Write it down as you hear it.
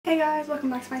Hey guys, welcome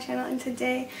back to my channel, and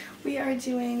today we are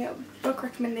doing book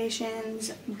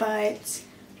recommendations but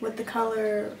with the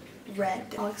color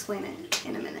red. I'll explain it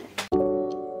in a minute.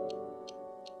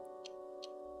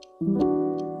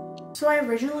 So I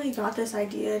originally got this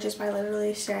idea just by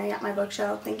literally staring at my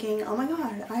bookshelf thinking, oh my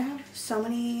god, I have so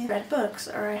many red books,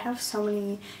 or I have so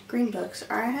many green books,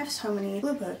 or I have so many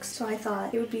blue books. So I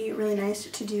thought it would be really nice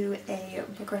to do a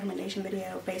book recommendation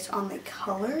video based on the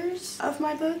colors of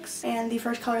my books. And the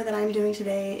first color that I'm doing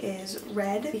today is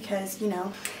red because, you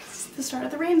know, it's the start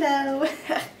of the rainbow.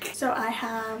 So I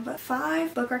have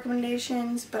 5 book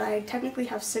recommendations, but I technically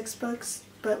have 6 books.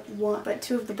 But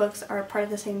 2 of the books are part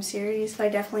of the same series, so I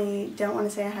definitely don't want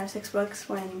to say I have 6 books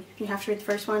when you have to read the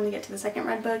first one to get to the second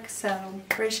red book, so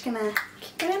we're just gonna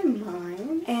keep it in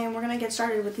mind and we're gonna get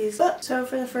started with these books. So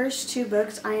for the first 2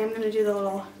 books, I am gonna do the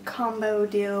little combo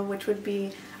deal, which would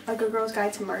be A Good Girl's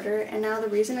Guide to Murder. And now the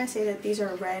reason I say that these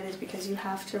are red is because you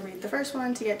have to read the first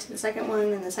one to get to the second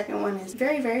one, and the second one is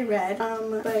very, very red.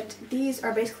 But these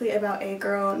are basically about a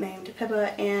girl named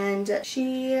Pippa, and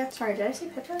sorry, did I say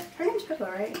Pippa? Her name's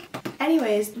Pippa, right?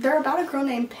 Anyways, they're about a girl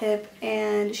named Pip,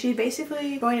 and she's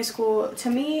basically going to school.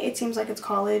 To me, it seems like it's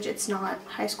college, it's not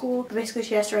high school. But basically,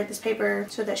 she has to write this paper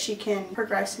so that she can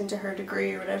progress into her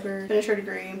degree or whatever, finish her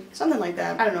degree, something like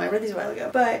that. I don't know, I read these a while ago.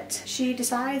 But she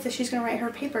decides that she's gonna write her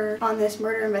paper on this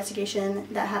murder investigation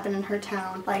that happened in her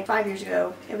town like 5 years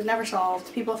ago. It was never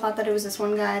solved. People thought that it was this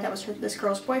one guy that was this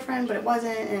girl's boyfriend, but it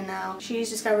wasn't, and now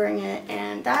she's discovering it.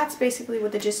 And that's basically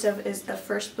what the gist of is the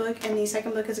first book, and the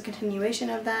second book is a continuation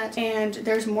of that. And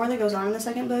there's more that goes on in the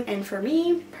second book, and for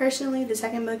me personally, the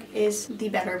second book is the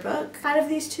better book out of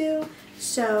these 2.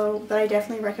 So, but I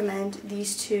definitely recommend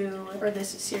these 2, or this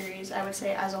series, I would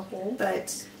say, as a whole.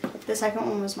 But the second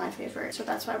one was my favorite, so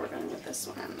that's why we're going with this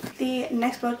one. The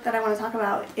next book that I want to talk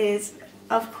about is,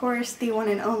 of course, the one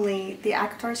and only, the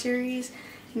ACOTAR series.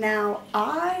 Now,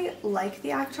 I like the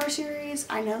ACOTAR series.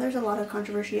 I know there's a lot of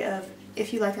controversy of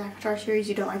if you like the ACOTAR series,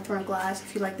 you don't like Throne of Glass.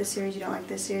 If you like this series, you don't like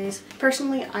this series.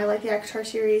 Personally, I like the ACOTAR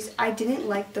series. I didn't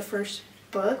like the first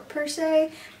book per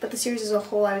se, but the series as a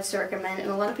whole I would still recommend, and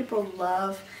a lot of people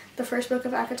love the first book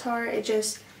of ACOTAR. It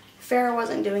just, Farrah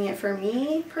wasn't doing it for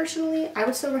me personally. I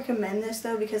would still recommend this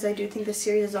though, because I do think the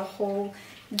series as a whole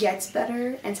gets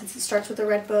better, and since it starts with a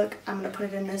red book, I'm going to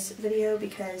put it in this video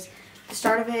because the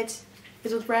start of it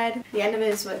is with red, the end of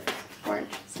it is with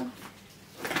orange. So.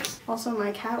 Also,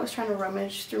 my cat was trying to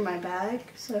rummage through my bag,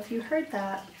 so if you heard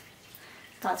that,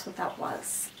 that's what that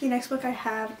was. The next book I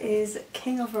have is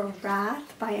King of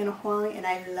Wrath by Anna Huang, and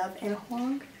I love Anna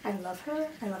Huang. I love her.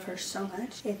 I love her so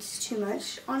much. It's too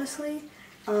much, honestly.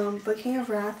 But King of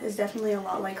Wrath is definitely a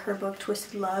lot like her book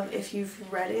Twisted Love if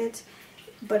you've read it,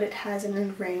 but it has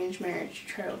an arranged marriage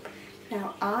trope.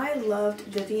 Now, I loved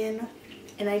Vivian,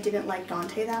 and I didn't like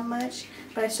Dante that much,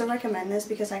 but I still recommend this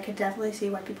because I could definitely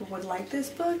see why people would like this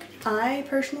book. I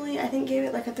personally, I think, gave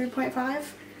it like a 3.5,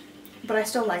 but I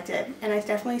still liked it, and I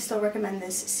definitely still recommend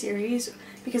this series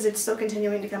because it's still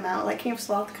continuing to come out. Like, King of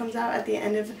Sloth comes out at the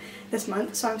end of this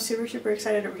month, so I'm super, super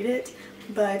excited to read it,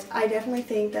 but I definitely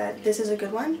think that this is a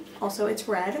good one. Also, it's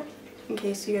red, in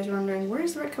case you guys are wondering, where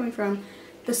is the red coming from?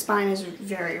 The spine is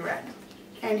very red.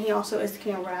 And he also is the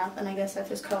King of Wrath, and I guess that's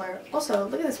his color. Also,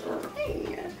 look at this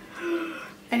ring!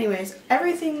 Anyways,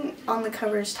 everything on the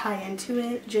covers tie into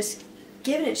it. Just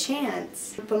give it a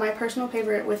chance. But my personal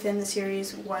favorite within the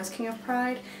series was King of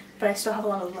Pride, but I still have a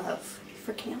lot of love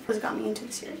for King of Pride. It got me into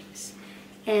the series,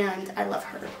 and I love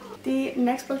her. The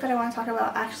next book that I want to talk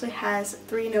about actually has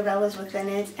 3 novellas within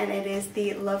it, and it is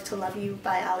the Love to Love You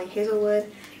by Ali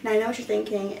Hazelwood. Now, I know what you're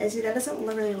thinking, is that doesn't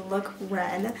really look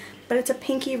red, but it's a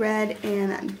pinky red,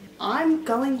 and I'm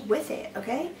going with it,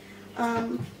 okay?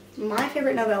 My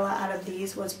favorite novella out of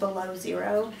these was Below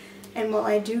Zero, and while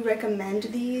I do recommend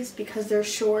these because they're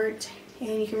short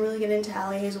and you can really get into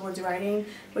Ali Hazelwood's writing,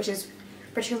 which is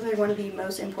particularly one of the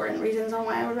most important reasons on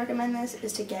why I would recommend this,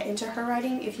 is to get into her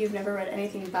writing if you've never read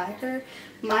anything by her.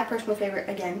 My personal favorite,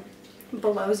 again,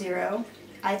 Below Zero.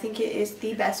 I think it is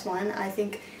the best one. I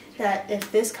think that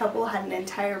if this couple had an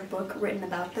entire book written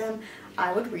about them,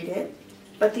 I would read it.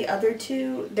 But the other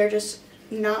 2, they're just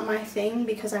not my thing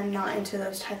because I'm not into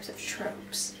those types of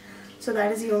tropes. So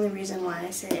that is the only reason why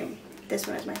I say this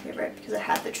one is my favorite, because it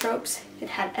had the tropes, it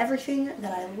had everything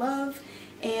that I love.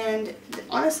 And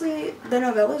honestly, the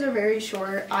novellas are very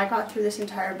short. I got through this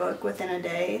entire book within a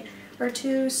day or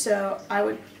 2, so I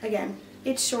would, again,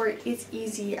 it's short, it's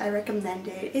easy, I recommend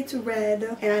it, it's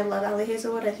red, and I love Ali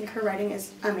Hazelwood. I think her writing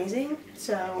is amazing,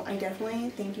 so I definitely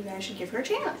think you guys should give her a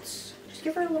chance. Just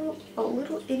give her a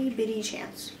little itty bitty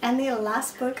chance. And the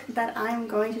last book that I'm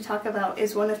going to talk about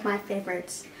is one of my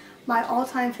favorites, my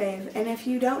all-time fave. And if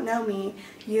you don't know me,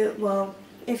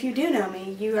 if you do know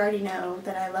me, you already know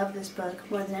that I love this book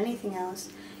more than anything else.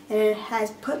 And it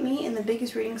has put me in the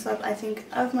biggest reading slump, I think,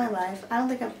 of my life. I don't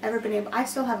think I've ever been able, I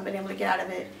still haven't been able to get out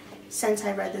of it since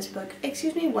I read this book.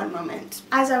 Excuse me one moment.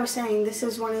 As I was saying, this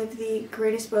is one of the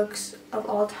greatest books of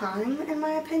all time, in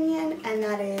my opinion, and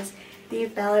that is The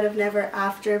Ballad of Never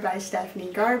After by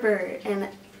Stephanie Garber. And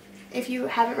if you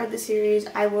haven't read the series,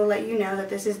 I will let you know that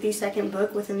this is the second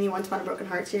book within the Once Upon a Broken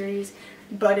Heart series,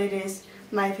 but it is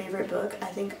my favorite book, I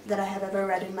think, that I have ever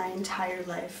read in my entire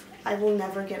life. I will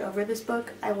never get over this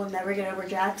book. I will never get over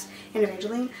Jax and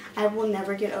Evangeline. I will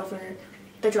never get over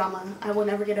the drama. I will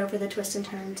never get over the twists and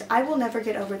turns. I will never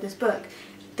get over this book.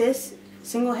 This,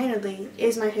 single-handedly,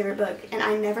 is my favorite book, and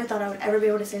I never thought I would ever be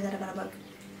able to say that about a book.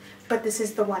 But this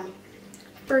is the one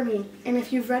for me. And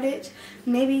if you've read it,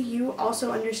 maybe you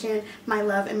also understand my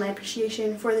love and my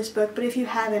appreciation for this book. But if you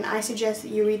haven't, I suggest that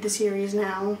you read the series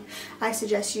now. I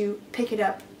suggest you pick it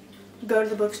up, go to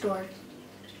the bookstore,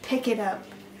 pick it up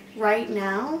right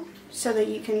now so that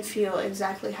you can feel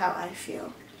exactly how I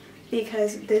feel.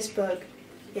 Because this book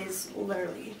is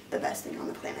literally the best thing on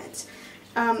the planet.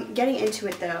 Getting into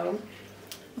it though,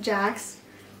 Jax,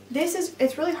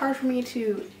 it's really hard for me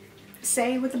to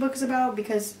say what the book is about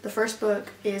because the first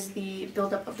book is the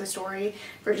build-up of the story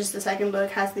versus the second book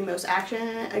has the most action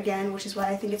in it, again, which is why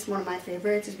I think it's one of my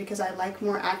favorites, is because I like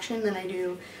more action than I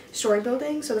do story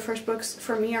building. So the first books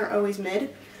for me are always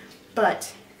mid,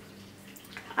 but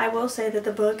I will say that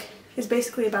the book is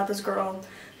basically about this girl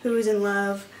who is in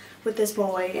love with this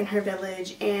boy in her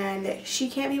village, and she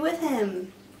can't be with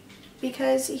him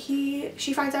because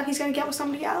she finds out he's gonna get with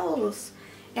somebody else.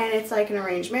 And it's like an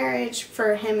arranged marriage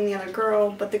for him and the other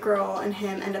girl, but the girl and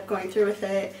him end up going through with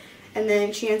it, and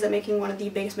then she ends up making one of the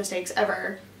biggest mistakes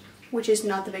ever, which is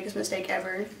not the biggest mistake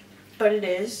ever, but it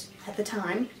is at the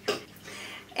time.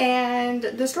 And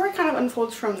the story kind of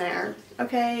unfolds from there,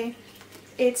 okay?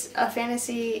 It's a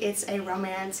fantasy, it's a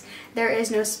romance, there is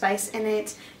no spice in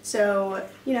it, so,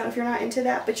 you know, if you're not into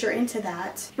that, but you're into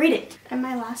that, read it. And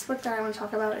my last book that I want to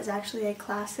talk about is actually a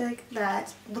classic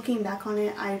that, looking back on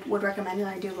it, I would recommend and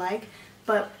I do like,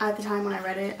 but at the time when I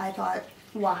read it, I thought,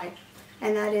 why?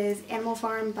 And that is Animal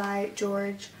Farm by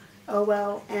George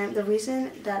Orwell. And the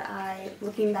reason that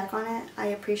looking back on it, I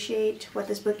appreciate what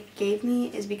this book gave me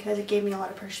is because it gave me a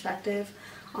lot of perspective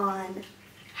on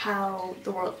how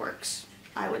the world works,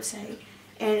 I would say.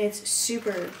 And it's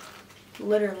super,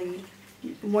 literally,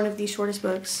 one of the shortest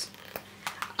books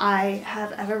I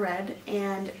have ever read,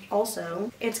 and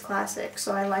also it's classic,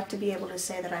 so I like to be able to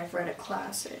say that I've read a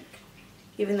classic,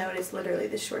 even though it is literally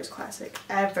the shortest classic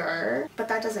ever, but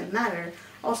that doesn't matter.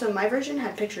 Also, my version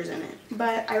had pictures in it,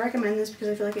 but I recommend this because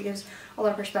I feel like it gives a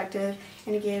lot of perspective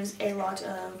and it gives a lot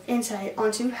of insight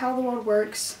onto how the world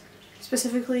works,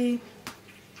 specifically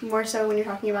more so when you're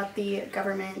talking about the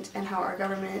government and how our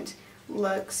government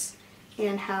looks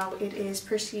and how it is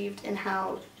perceived and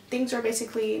how things are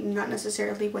basically not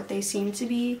necessarily what they seem to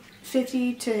be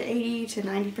 50 to 80 to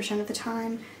 90% of the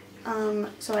time.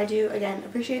 So I do, again,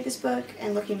 appreciate this book,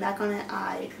 and looking back on it,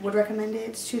 I would recommend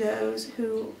it to those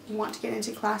who want to get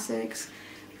into classics.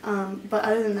 But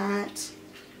other than that,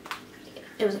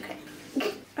 it was okay.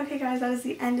 Okay guys, that is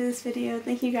the end of this video.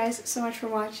 Thank you guys so much for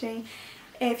watching.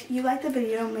 If you like the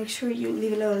video, make sure you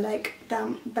leave a little like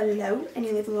down below and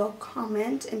you leave a little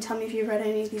comment and tell me if you've read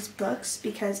any of these books,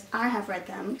 because I have read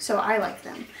them, so I like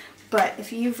them. But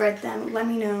if you've read them, let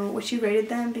me know what you rated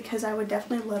them, because I would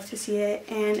definitely love to see it.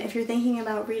 And if you're thinking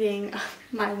about reading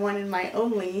my one and my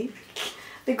only,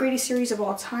 the greatest series of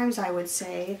all times, I would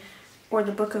say, or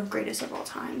the book of greatest of all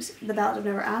times, The Ballad of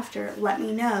Never After, let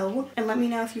me know. And let me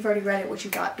know if you've already read it, what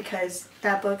you got, because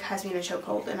that book has me in a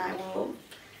chokehold and I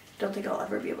don't think I'll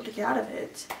ever be able to get out of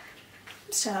it.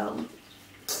 So,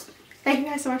 thank you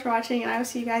guys so much for watching, and I will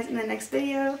see you guys in the next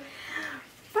video.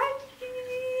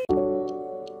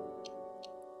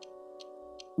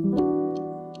 Bye!